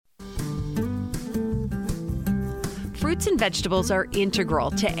Fruits and vegetables are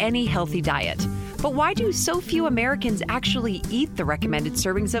integral to any healthy diet. But why do so few Americans actually eat the recommended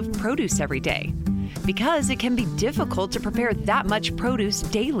servings of produce every day? Because it can be difficult to prepare that much produce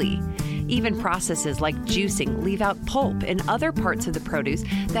daily. Even processes like juicing leave out pulp and other parts of the produce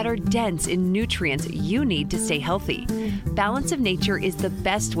that are dense in nutrients you need to stay healthy. Balance of Nature is the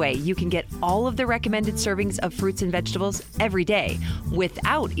best way you can get all of the recommended servings of fruits and vegetables every day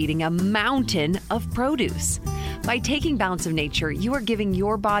without eating a mountain of produce. By taking Balance of Nature, you are giving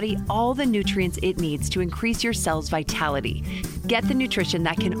your body all the nutrients it needs to increase your cells' vitality. Get the nutrition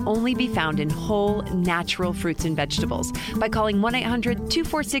that can only be found in whole, natural fruits and vegetables by calling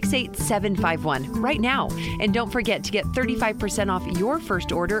 1-800-246-8751 right now. And don't forget to get 35% off your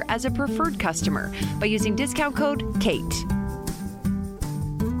first order as a preferred customer by using discount code KATE.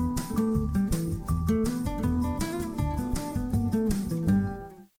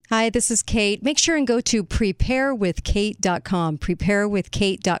 Hi, this is Kate. Make sure and go to preparewithkate.com.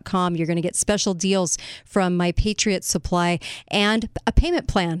 Preparewithkate.com. You're going to get special deals from My Patriot Supply and a payment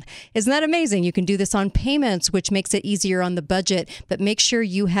plan. Isn't that amazing? You can do this on payments, which makes it easier on the budget. But make sure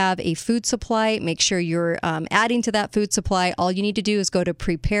you have a food supply. Make sure you're adding to that food supply. All you need to do is go to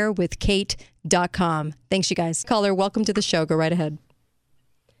preparewithkate.com. Thanks, you guys. Caller, welcome to the show. Go right ahead.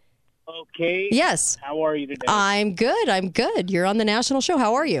 Okay. Yes. How are you today? I'm good. You're on the national show.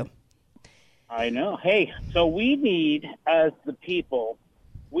 How are you? I know. Hey, so we need, as the people,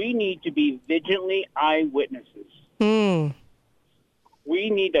 we need to be vigilantly eyewitnesses. We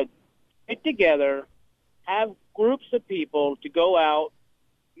need to get together, have groups of people to go out,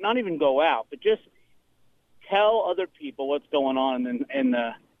 not even go out, but just tell other people what's going on in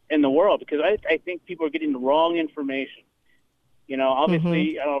the world, because I think people are getting the wrong information. You know,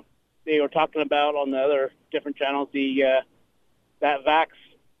 obviously, they were talking about on the other different channels that vax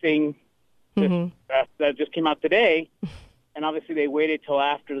thing that just came out today, and obviously they waited till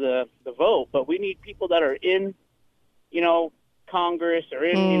after the vote. But we need people that are in, Congress or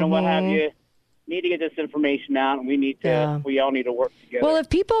in, what have you, need to get this information out, and we all need to work together. Well, if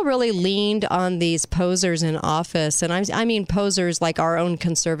people really leaned on these posers in office, and I mean posers like our own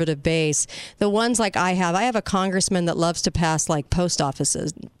conservative base, the ones like I have a congressman that loves to pass like post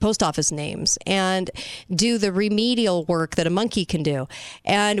office names and do the remedial work that a monkey can do,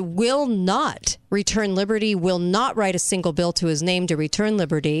 and will not return liberty, will not write a single bill to his name to return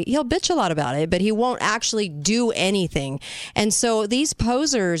liberty. He'll bitch a lot about it, but he won't actually do anything. And so these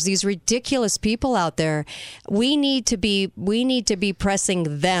posers, these ridiculous people out there, we need to be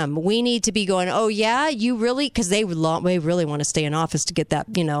pressing them. We need to be going, oh yeah, you really, because they really want to stay in office to get that,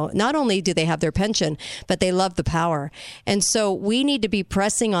 not only do they have their pension, but they love the power. And so we need to be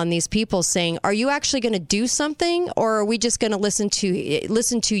pressing on these people saying, are you actually going to do something, or are we just going to listen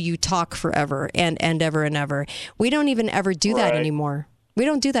to you talk forever and ever and ever? We don't even ever do that anymore. We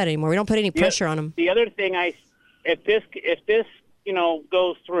don't do that anymore. We don't put any pressure on them. The other thing, if this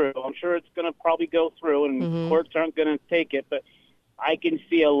goes through, I'm sure it's going to probably go through, and courts aren't going to take it, but I can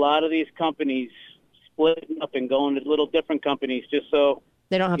see a lot of these companies splitting up and going to little different companies just so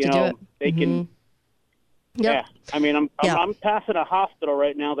they don't have to do it. They can. Yep. Yeah, I mean, I'm passing a hospital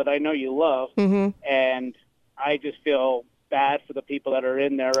right now that I know you love, and I just feel bad for the people that are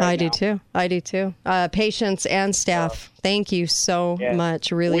in there right now. I do too. Patients and staff. Thank you so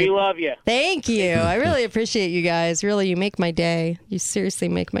much. Really, we love you. Thank you. I really appreciate you guys. Really, you make my day. You seriously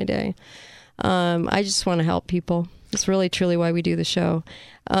make my day. I just want to help people. It's really, truly why we do the show.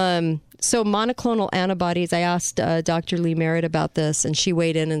 So monoclonal antibodies, I asked Dr. Lee Merritt about this, and she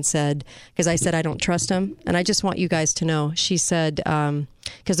weighed in and said, because I said I don't trust him, and I just want you guys to know, she said,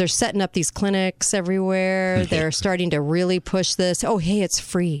 because they're setting up these clinics everywhere, they're starting to really push this. Oh, hey, it's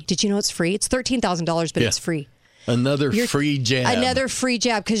free. Did you know it's free? It's $13,000, but it's free. Another free jab. Another free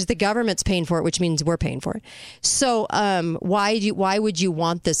jab, because the government's paying for it, which means we're paying for it. So why would you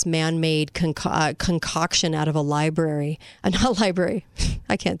want this man-made concoction out of a library? Not library.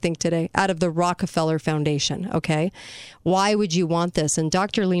 I can't think today. Out of the Rockefeller Foundation, okay? Why would you want this? And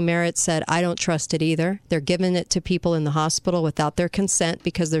Dr. Lee Merritt said, I don't trust it either. They're giving it to people in the hospital without their consent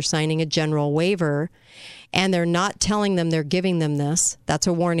because they're signing a general waiver. And they're not telling them they're giving them this. That's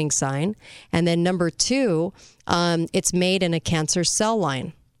a warning sign. And then number two, it's made in a cancer cell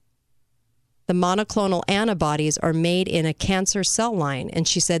line. The monoclonal antibodies are made in a cancer cell line. And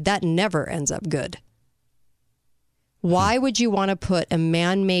she said that never ends up good. Why would you want to put a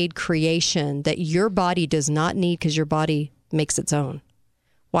man-made creation that your body does not need because your body makes its own?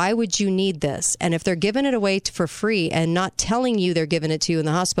 Why would you need this? And if they're giving it away for free and not telling you they're giving it to you in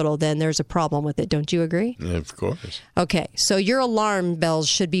the hospital, then there's a problem with it. Don't you agree? Yeah, of course. Okay, so your alarm bells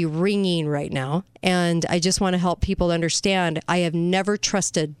should be ringing right now. And I just want to help people understand I have never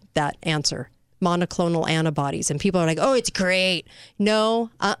trusted that answer. Monoclonal antibodies. And people are like, oh, it's great.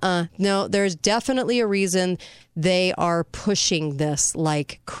 No, no, there's definitely a reason they are pushing this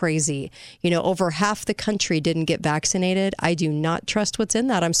like crazy. Over half the country didn't get vaccinated. I do not trust what's in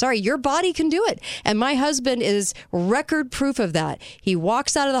that. I'm sorry. Your body can do it. And my husband is record proof of that. He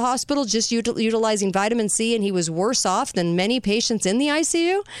walks out of the hospital just utilizing vitamin C, and he was worse off than many patients in the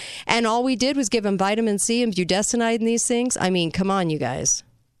ICU. And all we did was give him vitamin C and budesonide and these things. I mean, come on, you guys.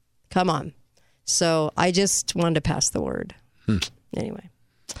 Come on. So I just wanted to pass the word. Anyway.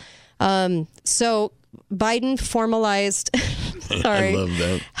 So Biden formalized. Sorry. I love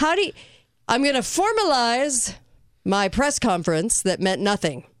that. I'm going to formalize my press conference that meant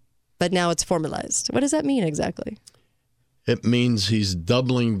nothing, but now it's formalized. What does that mean exactly? It means he's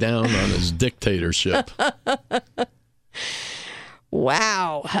doubling down on his dictatorship.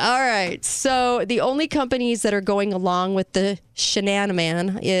 Wow. All right. So the only companies that are going along with the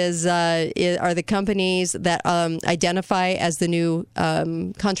shenanigan are the companies that identify as the new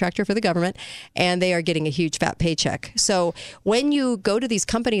contractor for the government, and they are getting a huge fat paycheck. So when you go to these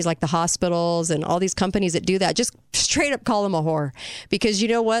companies like the hospitals and all these companies that do that, just straight up call them a whore, because you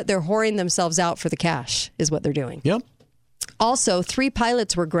know what? They're whoring themselves out for the cash is what they're doing. Yep. Also, 3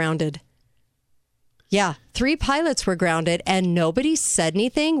 pilots were grounded. Yeah, 3 pilots were grounded and nobody said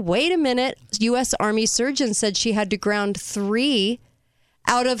anything. Wait a minute. U.S. Army surgeon said she had to ground 3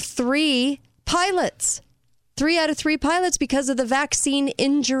 out of 3 pilots. 3 out of 3 pilots because of the vaccine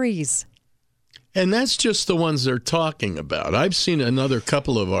injuries. And that's just the ones they're talking about. I've seen another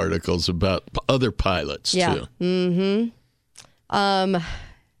couple of articles about other pilots, too. Mm-hmm.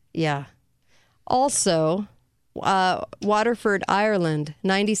 Yeah. Also, Waterford, Ireland,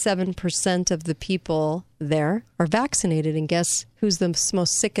 97% of the people there are vaccinated. And guess who's the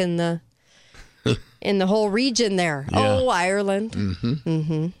most sick in the whole region there? Yeah. Oh, Ireland. Mm-hmm.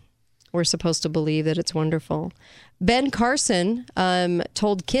 Mm-hmm. We're supposed to believe that it's wonderful. Ben Carson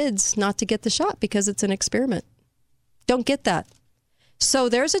told kids not to get the shot because it's an experiment. Don't get that. So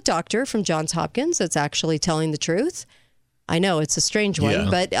there's a doctor from Johns Hopkins that's actually telling the truth. I know it's a strange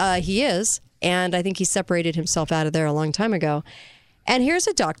one, but he is. And I think he separated himself out of there a long time ago. And here's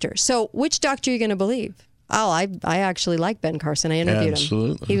a doctor. So which doctor are you going to believe? Oh, I actually like Ben Carson. I interviewed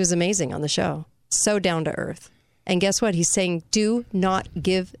him. He was amazing on the show. So down to earth. And guess what? He's saying, do not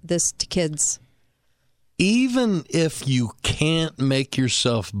give this to kids. Even if you can't make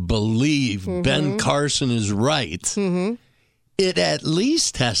yourself believe Ben Carson is right, it at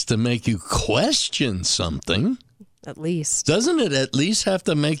least has to make you question something. At least. Doesn't it at least have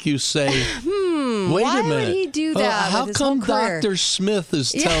to make you say, wait a minute. Why would he do that? How come Dr. Smith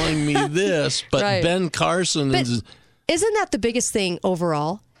is telling me this, but Ben Carson is... Isn't that the biggest thing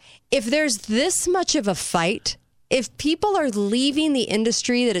overall? If there's this much of a fight, if people are leaving the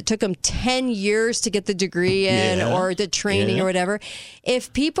industry that it took them 10 years to get the degree in or the training or whatever,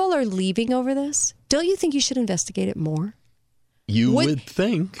 if people are leaving over this, don't you think you should investigate it more? You would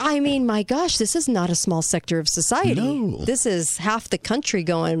think. I mean, my gosh, this is not a small sector of society. No. This is half the country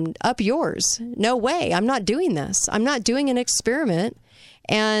going up yours. No way. I'm not doing this. I'm not doing an experiment.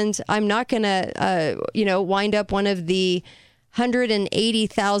 And I'm not going to, wind up one of the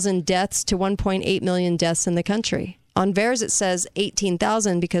 180,000 deaths to 1.8 million deaths in the country. On VAERS, it says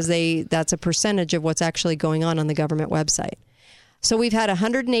 18,000 because that's a percentage of what's actually going on the government website. So we've had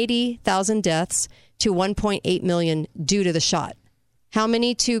 180,000 deaths to 1.8 million due to the shot. How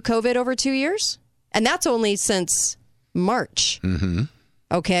many to COVID over 2 years? And that's only since March. Mm-hmm.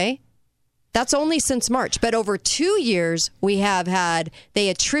 Okay? That's only since March. But over 2 years, they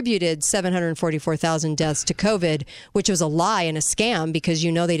attributed 744,000 deaths to COVID, which was a lie and a scam because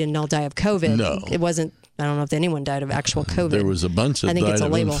they didn't all die of COVID. No. It wasn't, I don't know if anyone died of actual COVID. There was a bunch that died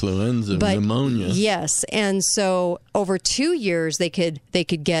of influenza, pneumonia. Yes. And so over 2 years, they could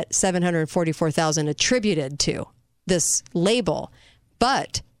get 744,000 attributed to this label.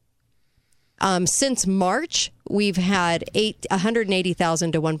 But since March, we've had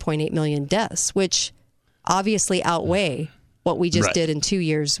 180,000 to 1.8 million deaths, which obviously outweigh what we just did in 2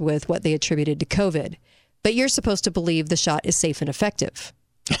 years with what they attributed to COVID. But you're supposed to believe the shot is safe and effective.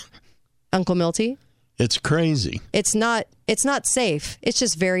 Uncle Milty? It's crazy. It's not safe. It's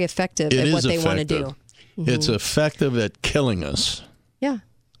just very effective at what they want to do. Mm-hmm. It's effective at killing us. Yeah.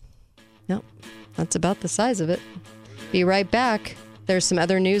 Yep. That's about the size of it. Be right back. There's some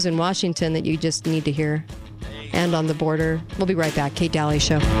other news in Washington that you just need to hear. and on the border. We'll be right back. Kate Dalley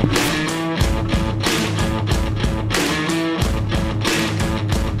Show.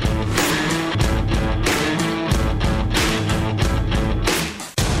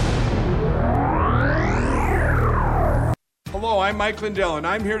 Hello, I'm Mike Lindell, and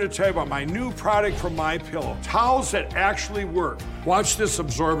I'm here to tell you about my new product from MyPillow. Towels that actually work. Watch this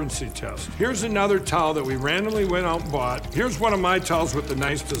absorbency test. Here's another towel that we randomly went out and bought. Here's one of my towels with the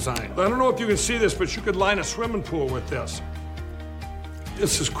nice design. I don't know if you can see this, but you could line a swimming pool with this.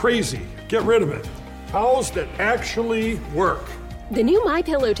 This is crazy. Get rid of it. Towels that actually work. The new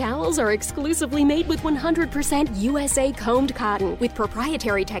MyPillow towels are exclusively made with 100% USA combed cotton with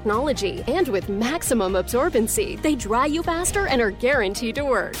proprietary technology and with maximum absorbency. They dry you faster and are guaranteed to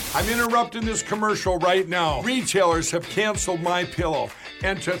work. I'm interrupting this commercial right now. Retailers have canceled MyPillow.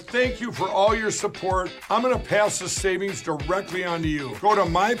 And to thank you for all your support, I'm going to pass the savings directly on to you. Go to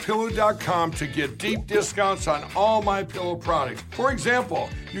MyPillow.com to get deep discounts on all MyPillow products. For example,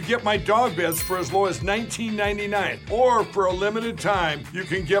 you get my dog beds for as low as $19.99. Or for a limited time, you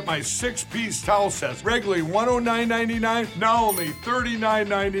can get my 6-piece towel sets, regularly $109.99, now only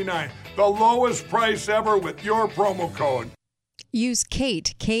 $39.99. The lowest price ever with your promo code. Use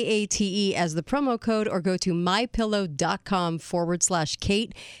Kate, K-A-T-E, as the promo code, or go to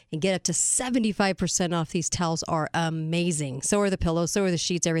mypillow.com/Kate and get up to 75% off. These towels are amazing. So are the pillows, so are the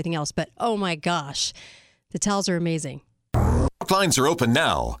sheets, everything else. But oh my gosh, the towels are amazing. Lines are open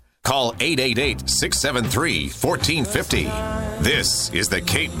now. Call 888-673-1450. This is the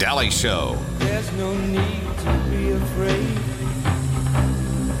Kate Dalley Show. There's no need to be afraid.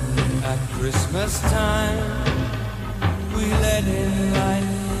 At Christmas time, we let in light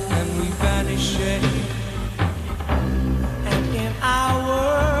and we banish shade. And in our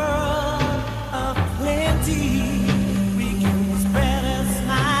world of plenty, we can spread a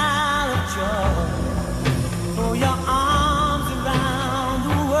smile of joy. Throw your arms around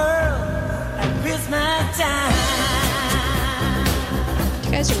the world at Christmas time. Do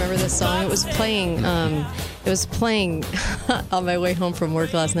you guys remember this song? It was playing on my way home from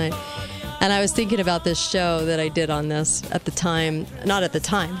work last night. And I was thinking about this show that I did on this at the time. Not at the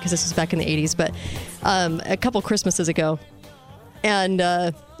time, because this was back in the 80s, but a couple Christmases ago.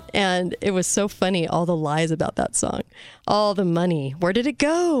 And it was so funny, all the lies about that song. All the money. Where did it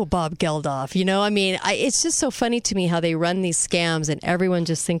go, Bob Geldof? You know, I mean, it's just so funny to me how they run these scams and everyone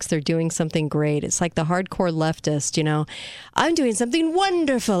just thinks they're doing something great. It's like the hardcore leftist, you know. I'm doing something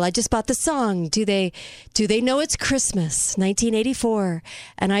wonderful. I just bought the song. Do they know it's Christmas, 1984,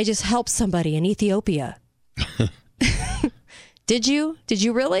 and I just helped somebody in Ethiopia? Did you? Did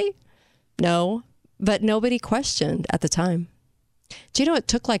you really? No, but nobody questioned at the time. Do you know it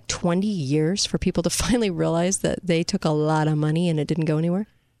took like 20 years for people to finally realize that they took a lot of money and it didn't go anywhere?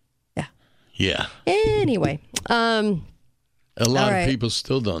 Yeah. Yeah. Anyway. A lot of people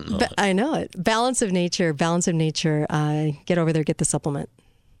still don't know it. I know it. Balance of nature. Get over there, get the supplement.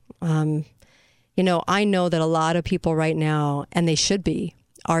 You know, I know that a lot of people right now, and they should be,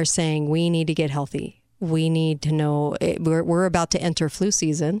 are saying we need to get healthy. We need to know we're about to enter flu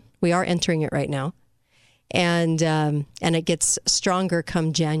season. We are entering it right now. And it gets stronger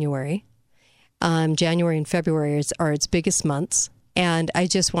come January. January and February are its biggest months. And I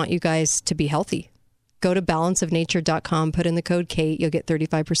just want you guys to be healthy. Go to balanceofnature.com, put in the code Kate, you'll get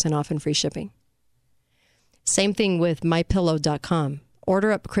 35% off and free shipping. Same thing with mypillow.com.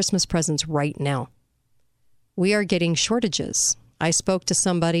 Order up Christmas presents right now. We are getting shortages. I spoke to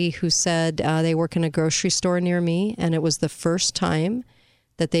somebody who said they work in a grocery store near me, and it was the first time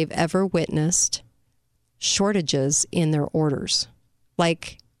that they've ever witnessed shortages in their orders,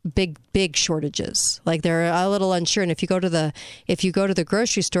 like big shortages. Like they're a little unsure. And if you go to the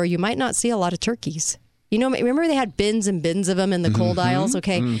grocery store, you might not see a lot of turkeys. You know, remember they had bins and bins of them in the cold aisles?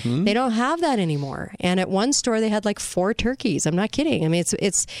 Okay. Mm-hmm. They don't have that anymore. And at one store they had like 4 turkeys. I'm not kidding. I mean,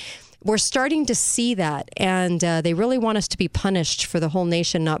 we're starting to see that, and they really want us to be punished for the whole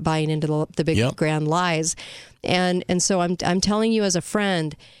nation not buying into the big grand lies. And so I'm telling you as a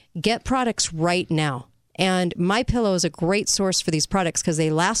friend, get products right now. And MyPillow is a great source for these products because they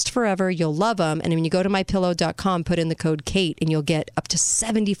last forever. You'll love them. And when you go to mypillow.com, put in the code Kate, and you'll get up to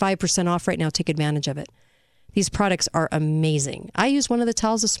 75% off right now. Take advantage of it. These products are amazing. I used one of the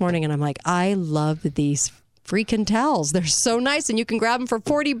towels this morning, and I'm like, I love these freaking towels. They're so nice, and you can grab them for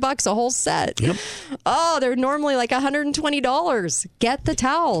 $40 a whole set. Yep. Oh, they're normally like $120. Get the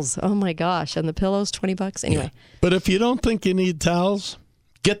towels. Oh my gosh. And the pillows, $20. Anyway. Yeah. But if you don't think you need towels,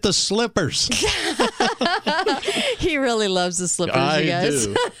 get the slippers. He really loves the slippers, you guys.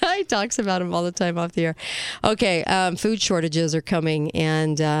 do. He talks about them all the time off the air. Okay, food shortages are coming,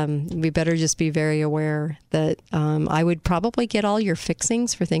 and we better just be very aware that I would probably get all your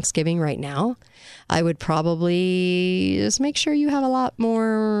fixings for Thanksgiving right now. I would probably just make sure you have a lot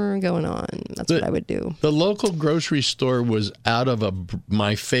more going on. That's what I would do. The local grocery store was out of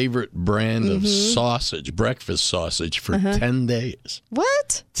my favorite brand of sausage, breakfast sausage, for 10 days.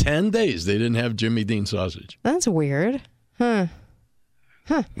 What? 10 days. They didn't have Jimmy Dean sausage. That's weird. Huh.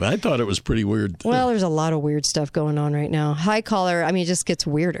 I thought it was pretty weird, too. Well, there's a lot of weird stuff going on right now. Hi, caller. I mean, it just gets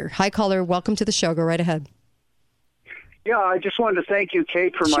weirder. Hi, caller. Welcome to the show. Go right ahead. Yeah, I just wanted to thank you,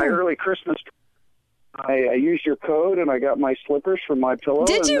 Kate, for my early Christmas. I used your code, and I got my slippers from My Pillow.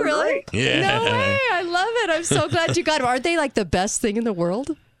 Did you really? Great. Yeah. No way. I love it. I'm so glad you got them. Aren't they like the best thing in the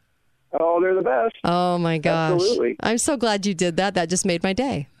world? Oh, they're the best. Oh, my gosh. Absolutely. I'm so glad you did that. That just made my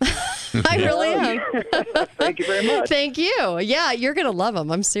day. I really am. Thank you very much. Thank you. Yeah, you're going to love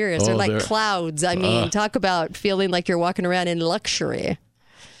them. I'm serious. They're like clouds. I mean, talk about feeling like you're walking around in luxury.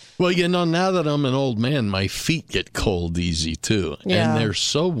 Well, now that I'm an old man, my feet get cold easy, too. Yeah. And they're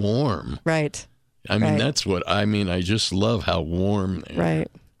so warm. Right. I mean, that's what I mean. I just love how warm they are. Right.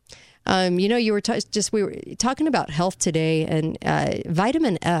 You were we were talking about health today, and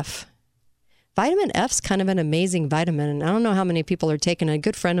vitamin F. Vitamin F's kind of an amazing vitamin, and I don't know how many people are taking it. A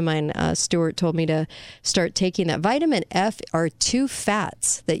good friend of mine, Stuart, told me to start taking that. Vitamin F are 2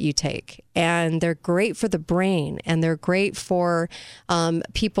 fats that you take, and they're great for the brain, and they're great for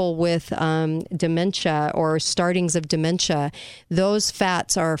people with dementia or startings of dementia. Those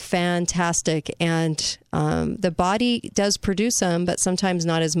fats are fantastic, and the body does produce them, but sometimes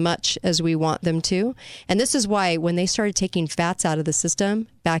not as much as we want them to. And this is why when they started taking fats out of the system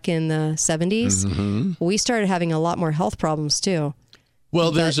back in the 70s, we started having a lot more health problems too.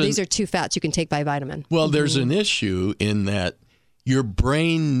 Well, these are 2 fats you can take by vitamin. Well, there's an issue in that your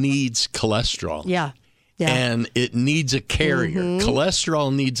brain needs cholesterol. Yeah. And it needs a carrier.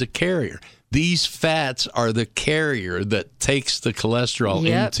 Cholesterol needs a carrier. These fats are the carrier that takes the cholesterol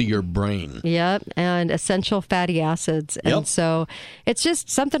into your brain. Yep, and essential fatty acids. And so it's just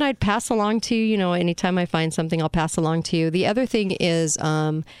something I'd pass along to you. Anytime I find something, I'll pass along to you. The other thing is,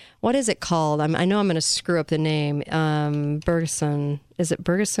 what is it called? I know I'm going to screw up the name. Bergeson. Is it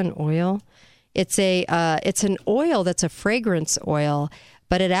Bergeson oil? It's an oil that's a fragrance oil,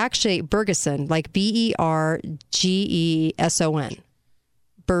 but it actually, Bergeson, like Bergeson.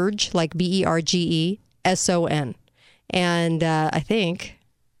 Berge, like Bergeson. And I think,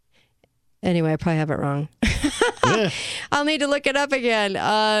 anyway, I probably have it wrong. I'll need to look it up again.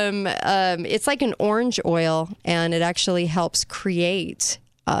 It's like an orange oil, and it actually helps create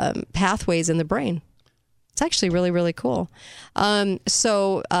pathways in the brain. It's actually really, really cool. Bergeson,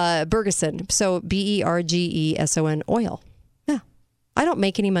 so Bergeson oil. Yeah. I don't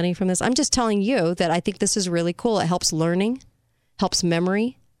make any money from this. I'm just telling you that I think this is really cool. It helps learning, helps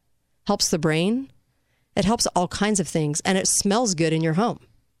memory, helps the brain. It helps all kinds of things, and it smells good in your home.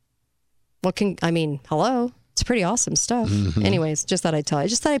 Hello? It's pretty awesome stuff. Anyways, just thought I'd tell you.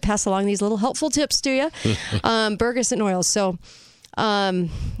 Just thought I'd pass along these little helpful tips to you. Bergeson oil. So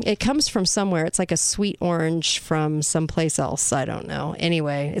it comes from somewhere. It's like a sweet orange from someplace else. I don't know.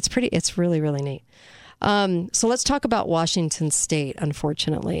 Anyway, it's really, really neat. So let's talk about Washington State,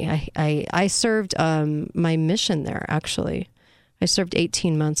 unfortunately. I served my mission there, actually. I served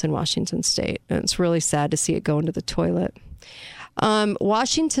 18 months in Washington State, and it's really sad to see it go into the toilet.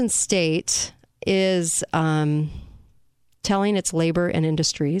 Washington State is telling its labor and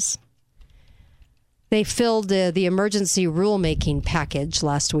industries. They filled the emergency rulemaking package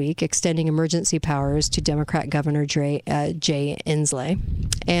last week, extending emergency powers to Democrat Governor Jay Inslee.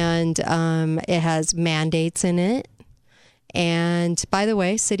 And it has mandates in it. And by the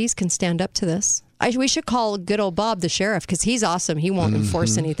way, cities can stand up to this. We should call good old Bob the sheriff, because he's awesome. He won't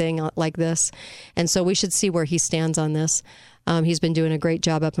enforce anything like this. And so we should see where he stands on this. He's been doing a great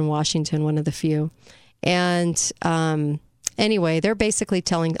job up in Washington, one of the few. And anyway, they're basically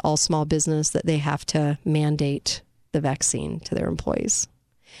telling all small business that they have to mandate the vaccine to their employees.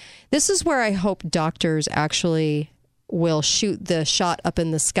 This is where I hope doctors actually will shoot the shot up in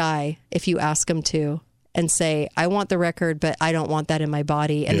the sky if you ask them to, and say, I want the record, but I don't want that in my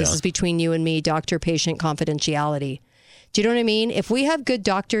body. And this is between you and me, doctor-patient confidentiality. Do you know what I mean? If we have good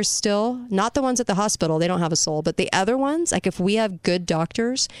doctors still, not the ones at the hospital, they don't have a soul, but the other ones, like if we have good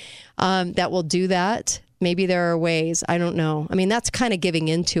doctors that will do that, maybe there are ways. I don't know. I mean, that's kind of giving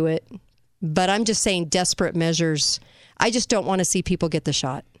into it. But I'm just saying desperate measures. I just don't want to see people get the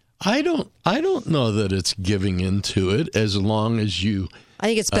shot. I don't know that it's giving into it as long as you... I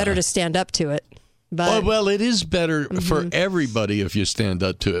think it's better to stand up to it. But well, it is better for everybody if you stand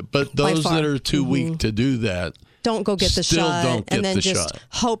up to it. But those that are too weak to do that, don't go get the still shot, don't get and then the just shot.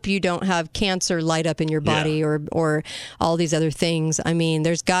 hope you don't have cancer light up in your body or all these other things. I mean,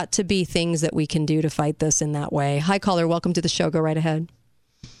 there's got to be things that we can do to fight this in that way. Hi, caller. Welcome to the show. Go right ahead.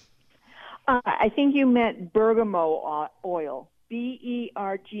 I think you meant Bergemot oil. Bergamot.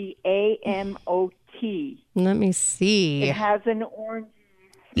 Let me see. It has an orange.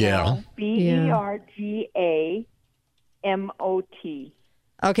 Yeah. Bergamot.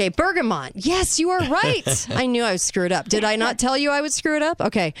 Okay, Bergemot. Yes, you are right. I knew I was screwed up. Did I not tell you I would screw it up?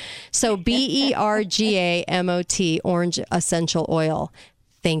 Okay, so Bergamot, orange essential oil.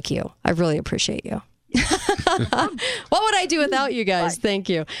 Thank you. I really appreciate you. What would I do without you guys? Thank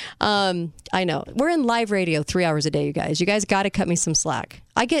you. I know. We're in live radio 3 hours a day, you guys. You guys got to cut me some slack.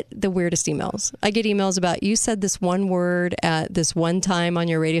 I get the weirdest emails. I get emails about, you said this one word at this one time on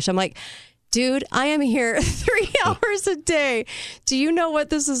your radio show. I'm like, dude, I am here 3 hours a day. Do you know what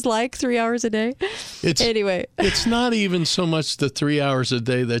this is like, 3 hours a day? Anyway. It's not even so much the 3 hours a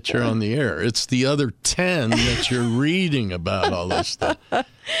day that you're on the air. It's the other 10 that you're reading about all this stuff.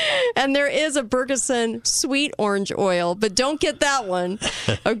 And there is a Bergeson sweet orange oil, but don't get that one.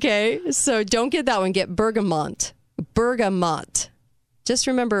 Okay? So don't get that one. Get Bergamot. Bergamot. Just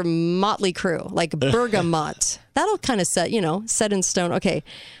remember Motley Crue, like Bergamot. That'll kind of set in stone. Okay.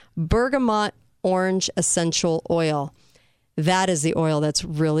 Bergamot orange essential oil. That is the oil that's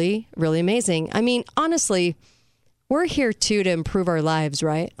really, really amazing. I mean, honestly, we're here too to improve our lives,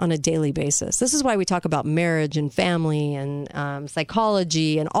 right? On a daily basis. This is why we talk about marriage and family and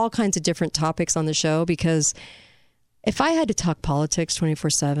psychology and all kinds of different topics on the show, because if I had to talk politics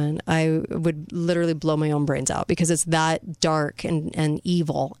 24/7, I would literally blow my own brains out, because it's that dark and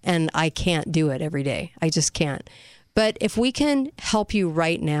evil, and I can't do it every day. I just can't. But if we can help you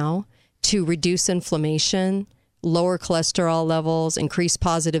right now to reduce inflammation, lower cholesterol levels, increase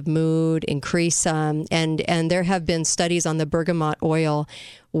positive mood, increase and there have been studies on the bergamot oil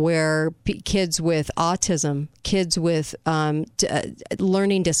where kids with autism, kids with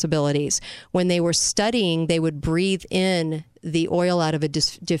learning disabilities, when they were studying, they would breathe in the oil out of a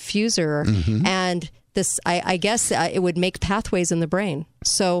diffuser, and this, I guess, it would make pathways in the brain.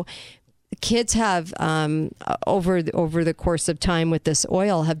 So kids have over the course of time with this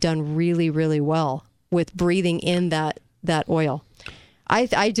oil have done really, really well with breathing in that oil.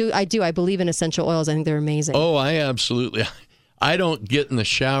 I do. I believe in essential oils. I think they're amazing. Oh, I absolutely. I don't get in the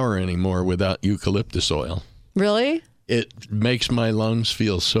shower anymore without eucalyptus oil. Really? It makes my lungs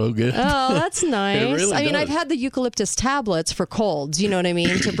feel so good. Oh, that's nice. It really I mean, does. I've had the eucalyptus tablets for colds. You know what I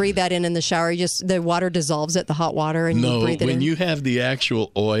mean? To breathe that in the shower, the water dissolves it, the hot water, and you breathe it in. No, when you have the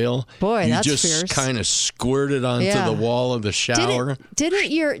actual oil, boy, you that's just fierce. kind of squirt it onto the wall of the shower.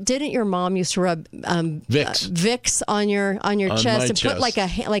 Didn't your mom used to rub Vicks on your chest and chest. put like a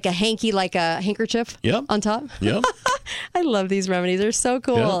hanky, like a handkerchief on top? Yep. I love these remedies. They're so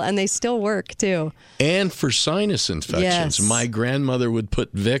cool, and they still work too. And for sinus infections, Yes. my grandmother would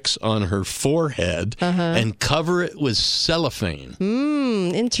put Vicks on her forehead and cover it with cellophane.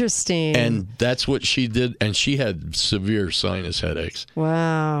 Interesting. And that's what she did. And she had severe sinus headaches.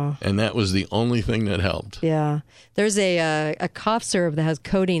 Wow. And that was the only thing that helped. Yeah. There's a cough syrup that has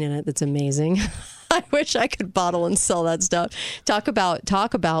codeine in it that's amazing. I wish I could bottle and sell that stuff. Talk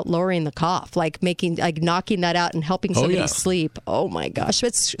about lowering the cough, like knocking that out and helping somebody sleep. Oh my gosh,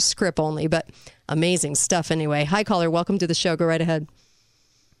 it's script only, but amazing stuff anyway. Hi, caller. Welcome to the show. Go right ahead.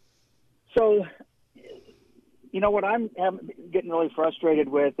 So, what I'm getting really frustrated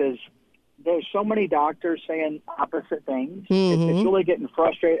with is there's so many doctors saying opposite things. It's really getting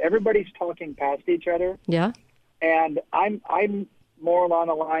frustrated. Everybody's talking past each other. Yeah. And I'm more along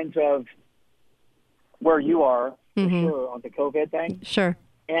the lines of where you are, for sure, on the COVID thing. Sure.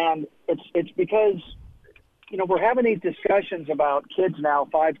 And it's because, we're having these discussions about kids now,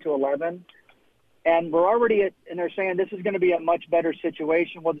 5 to 11, and we're already and they're saying this is going to be a much better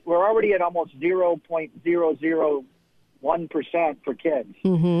situation. Well, we're already at almost 0.001% for kids.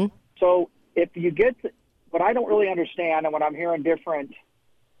 So if you get, what I don't really understand, and what I'm hearing different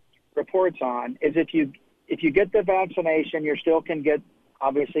reports on, is if you get the vaccination, you still can get,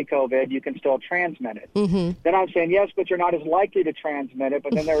 obviously, COVID, you can still transmit it. Then I'm saying, yes, but you're not as likely to transmit it.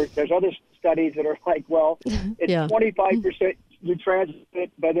 But then there's other studies that are like, well, it's 25% you transmit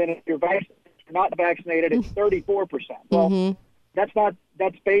it, but then if you're not vaccinated, it's 34%. Well, that's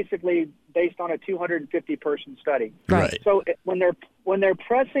basically based on a 250-person study. Right. So when they're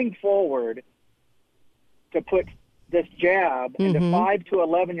pressing forward to put this jab into 5 to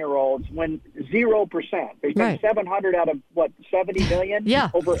 11-year-olds when 0%. There's been 700 out of, 70 million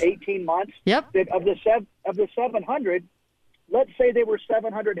over 18 months? Yep. Of the 700, let's say they were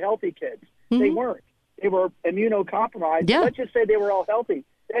 700 healthy kids. They weren't. They were immunocompromised. Yeah. Let's just say they were all healthy.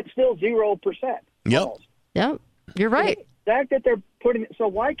 That's still 0%. Yep. Almost. Yep. You're right. The fact that they're putting, so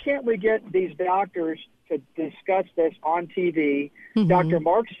why can't we get these doctors to discuss this on TV? Dr.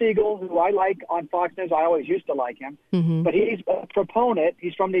 Mark Siegel, who I like on Fox News, I always used to like him, but he's a proponent,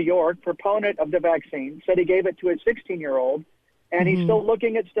 he's from New York, proponent of the vaccine, said he gave it to his 16-year-old, and he's still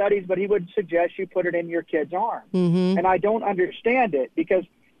looking at studies, but he would suggest you put it in your kid's arm. And I don't understand it, because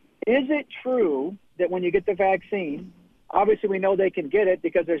is it true that when you get the vaccine, obviously we know they can get it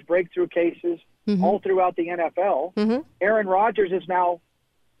because there's breakthrough cases all throughout the NFL. Aaron Rodgers is now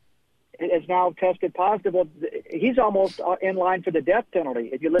tested positive. Well, he's almost in line for the death penalty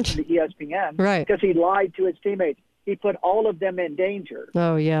if you listen to ESPN, because he lied to his teammates. He put all of them in danger.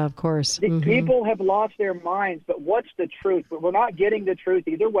 Oh, yeah, of course. People have lost their minds, but what's the truth? But we're not getting the truth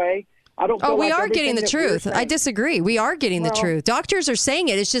either way. I don't. Oh, we are getting the truth. I disagree. We are getting the truth. Doctors are saying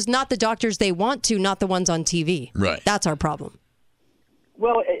it. It's just not the doctors they want to, not the ones on TV. Right. That's our problem.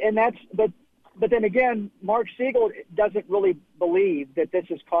 Well, and that's but then again, Mark Siegel doesn't really believe that this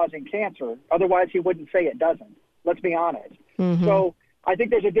is causing cancer. Otherwise, he wouldn't say it doesn't. Let's be honest. So I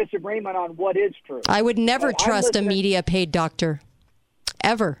think there's a disagreement on what is true. I would never trust a media-paid doctor,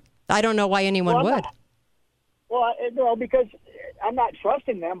 ever. I don't know why anyone would. Well, because I'm not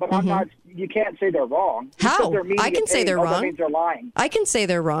trusting them, but I'm not. You can't say they're wrong. How? I can say they're wrong. That means they're lying. I can say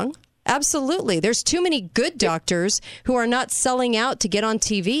they're wrong. Absolutely. There's too many good doctors who are not selling out to get on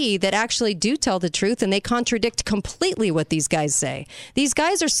TV that actually do tell the truth, and they contradict completely what these guys say. These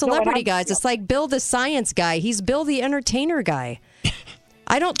guys are celebrity guys. It's like Bill the science guy. He's Bill the entertainer guy.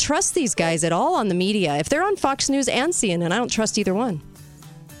 I don't trust these guys at all on the media. If they're on Fox News and CNN, I don't trust either one.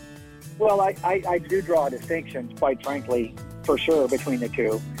 Well, I do draw a distinction, quite frankly, for sure, between the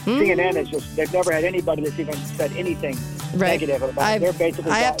two. CNN is just, they've never had anybody that's even said anything negative about it. They're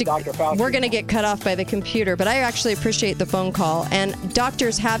basically Dr. Fauci. We're going to get cut off by the computer, but I actually appreciate the phone call. And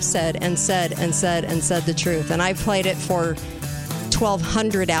doctors have said the truth. And I've played it for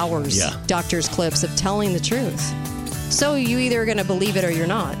 1,200 hours, doctors' clips of telling the truth. So you either are going to believe it or you're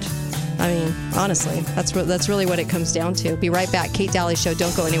not. I mean, honestly, that's really what it comes down to. Be right back. Kate Dalley Show.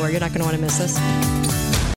 Don't go anywhere. You're not going to want to miss this.